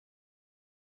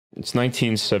It's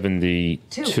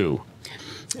 1972,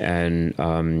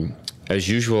 and as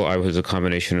usual, I was a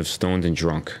combination of stoned and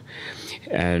drunk,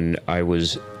 and I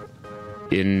was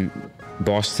in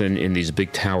Boston in these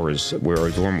big towers where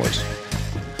our dorm was.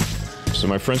 So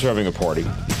my friends were having a party.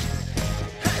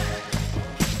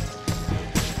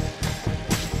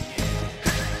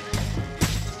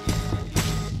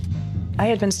 I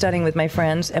had been studying with my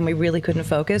friends, and we really couldn't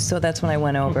focus, so that's when I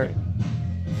went over. Okay.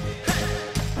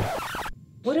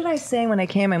 What did I say when I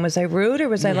came in? Was I rude, or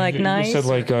was I, like, nice? You said,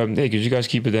 like, hey, could you guys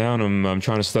keep it down? I'm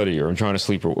trying to study, or I'm trying to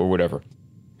sleep, or whatever.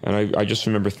 And I just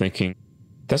remember thinking,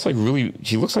 that's like really,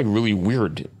 she looks like really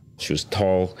weird. She was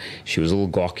tall, she was a little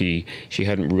gawky, she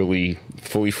hadn't really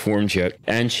fully formed yet,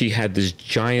 and she had this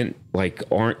giant, like,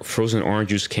 frozen orange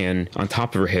juice can on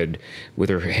top of her head with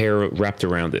her hair wrapped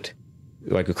around it,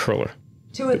 like a curler.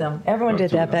 Two of them. Everyone did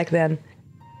that back then.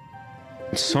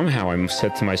 Somehow I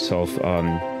said to myself,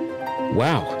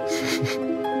 wow,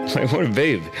 like, what a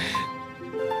babe.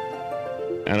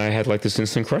 And I had like this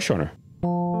instant crush on her.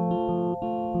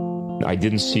 I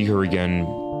didn't see her again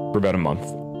for about a month.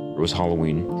 It was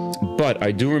Halloween. But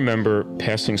I do remember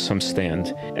passing some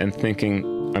stand and thinking,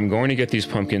 I'm going to get these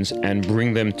pumpkins and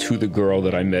bring them to the girl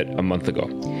that I met a month ago.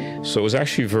 So it was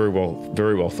actually very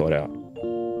well thought out.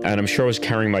 And I'm sure I was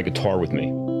carrying my guitar with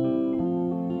me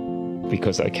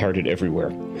because I carried it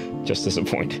everywhere, just as a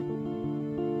point.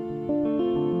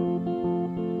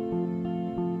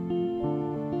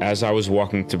 As I was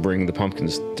walking to bring the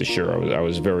pumpkins to Shira, I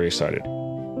was very excited.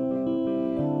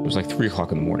 It was like 3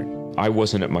 o'clock in the morning. I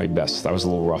wasn't at my best. I was a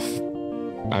little rough.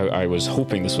 I was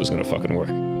hoping this was gonna fucking work.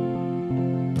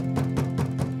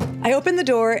 I opened the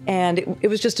door, and it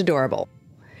was just adorable.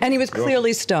 And he was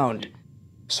clearly stoned.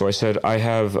 So I said, I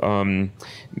have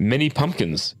many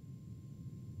pumpkins.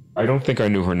 I don't think I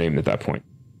knew her name at that point.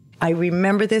 I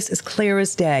remember this as clear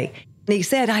as day. And he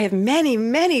said, I have many,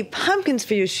 many pumpkins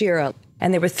for you, Shira.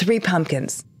 And there were 3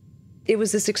 pumpkins. It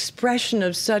was this expression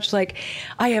of such, like,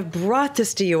 I have brought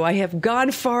this to you. I have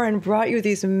gone far and brought you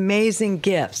these amazing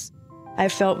gifts. I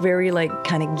felt very, like,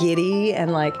 kind of giddy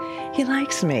and like, he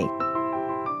likes me.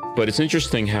 But it's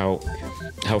interesting how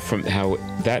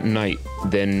that night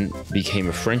then became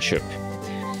a friendship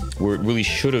where it really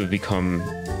should have become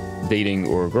dating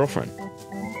or a girlfriend.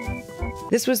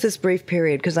 This was this brief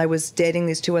period because I was dating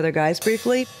these 2 other guys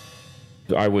briefly.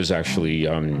 I was actually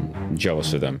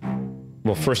jealous of them.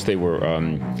 Well, first they were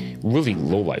really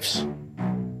lowlifes.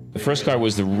 The first guy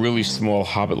was the really small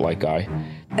hobbit-like guy.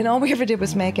 And all we ever did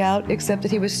was make out, except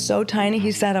that he was so tiny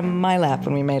he sat on my lap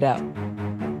when we made out.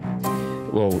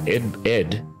 Well,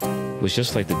 Ed was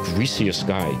just like the greasiest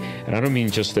guy, and I don't mean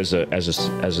just as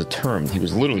a term. He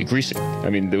was literally greasy. I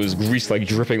mean, there was grease like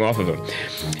dripping off of him.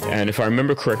 And if I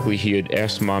remember correctly, he had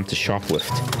asked Mom to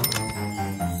shoplift.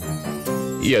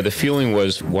 Yeah, the feeling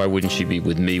was, why wouldn't she be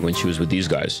with me when she was with these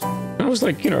guys? I was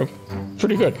like, you know,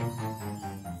 pretty good.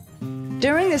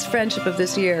 During this friendship of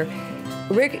this year,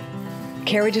 Rick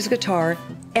carried his guitar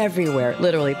everywhere,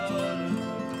 literally.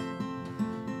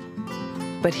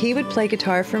 But he would play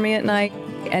guitar for me at night,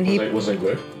 and he... Was I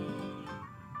good?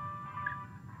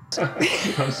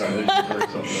 I'm sorry.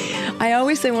 I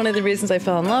always say one of the reasons I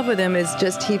fell in love with him is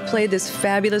just he played this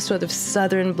fabulous sort of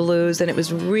Southern blues, and it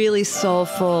was really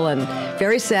soulful and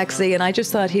very sexy, and I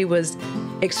just thought he was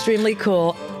extremely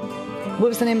cool. What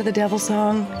was the name of the Devil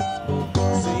song?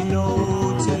 Say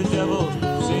no to the devil.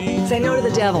 Say no to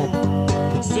the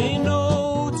devil. Say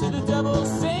no to the devil.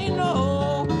 Say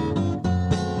no.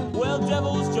 Well,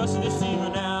 devil's just a deceiver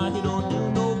now. He don't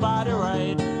do nobody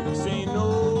right. Say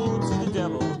no to the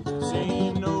devil.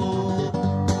 Say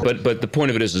no. But the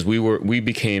point of it is we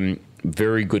became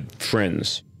very good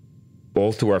friends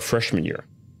all through our freshman year.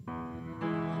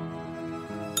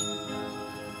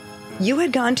 You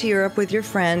had gone to Europe with your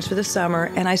friends for the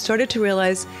summer, and I started to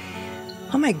realize,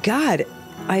 oh my God,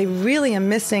 I really am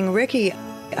missing Ricky.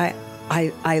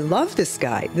 I love this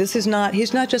guy. He's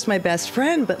not just my best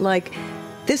friend, but like,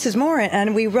 this is more,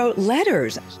 and we wrote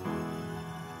letters.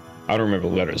 I don't remember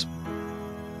the letters,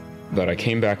 but I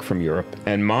came back from Europe,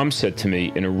 and Mom said to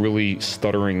me in a really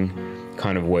stuttering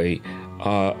kind of way,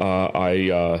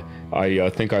 I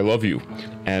think I love you.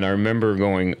 And I remember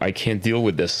going, I can't deal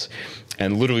with this,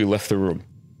 and literally left the room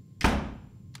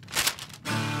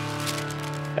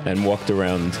and walked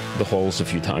around the halls a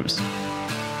few times.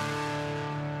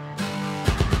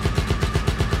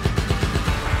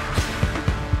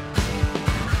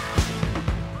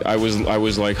 I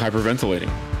was like hyperventilating.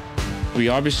 We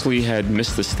obviously had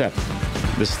missed the step.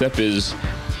 The step is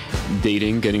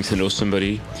dating, getting to know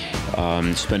somebody,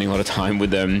 spending a lot of time with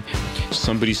them,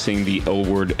 somebody saying the L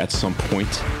word at some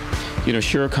point, You know,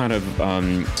 Shira kind of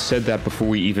said that before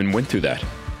we even went through that.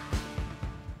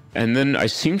 And then I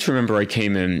seem to remember I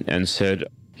came in and said,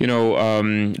 you know,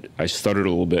 I stuttered a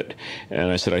little bit,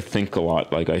 and I said, I think a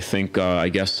lot. Like, I think, I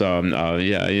guess,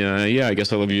 yeah, I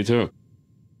guess I love you too.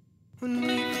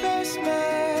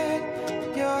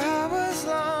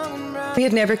 We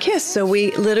had never kissed, so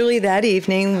we literally that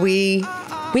evening, we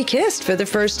kissed for the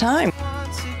first time.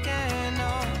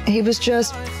 He was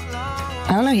just,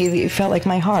 I don't know, he felt like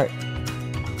my heart.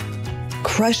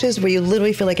 Crushes where you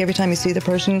literally feel like every time you see the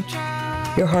person,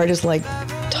 your heart is like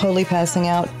totally passing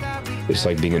out. It's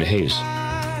like being in a haze.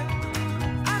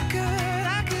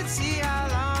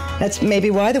 That's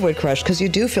maybe why the word crush, because you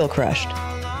do feel crushed.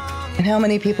 And how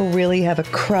many people really have a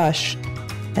crush,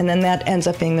 and then that ends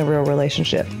up being the real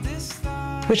relationship?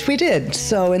 Which we did,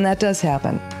 so, and that does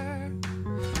happen.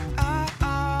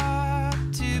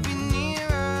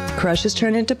 Crushes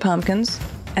turn into pumpkins,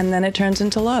 and then it turns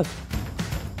into love.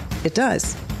 It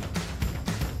does.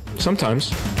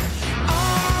 Sometimes.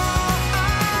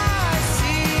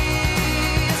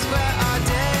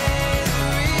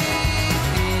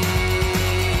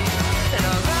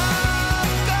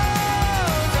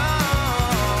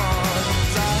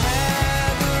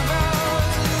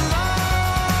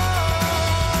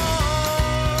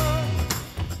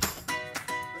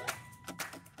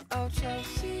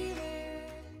 Chelsea.